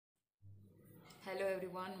Hello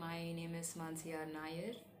everyone, my name is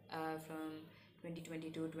Samsidh from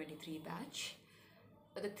 2022-23 batch.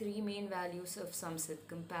 The three main values of Samsidh,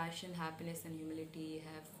 compassion, happiness and humility,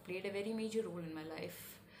 have played a very major role in my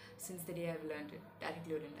life since the day I've learned it,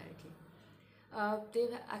 directly or indirectly.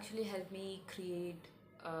 They've actually helped me create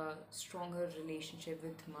a stronger relationship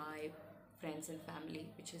with my friends and family,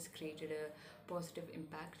 which has created a positive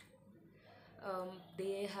impact.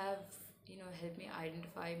 They have helped me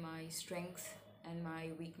identify my strengths and my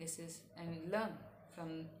weaknesses and learn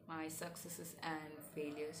from my successes and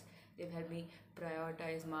failures. They've helped me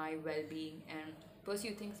prioritize my well-being and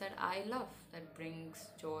pursue things that I love, that brings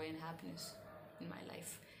joy and happiness in my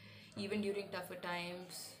life. Even during tougher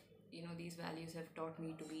times, these values have taught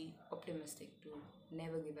me to be optimistic, to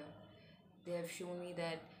never give up. They have shown me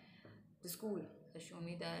that the school has shown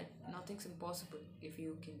me that nothing's impossible. If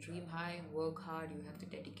you can dream high, work hard, you have the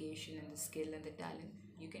dedication and the skill and the talent,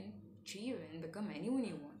 you can achieve and become anyone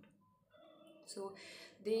you want. So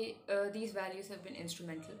these values have been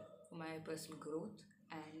instrumental for my personal growth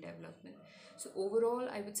and development. So overall,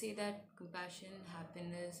 I would say that compassion,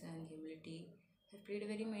 happiness and humility have played a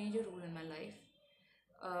very major role in my life,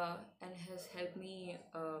 and has helped me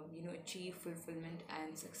achieve fulfillment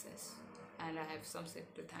and success, and I have some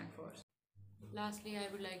set to thank for. Lastly,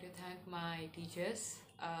 I would like to thank my teachers,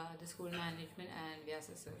 the school management and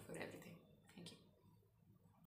Vyasa sir for everything.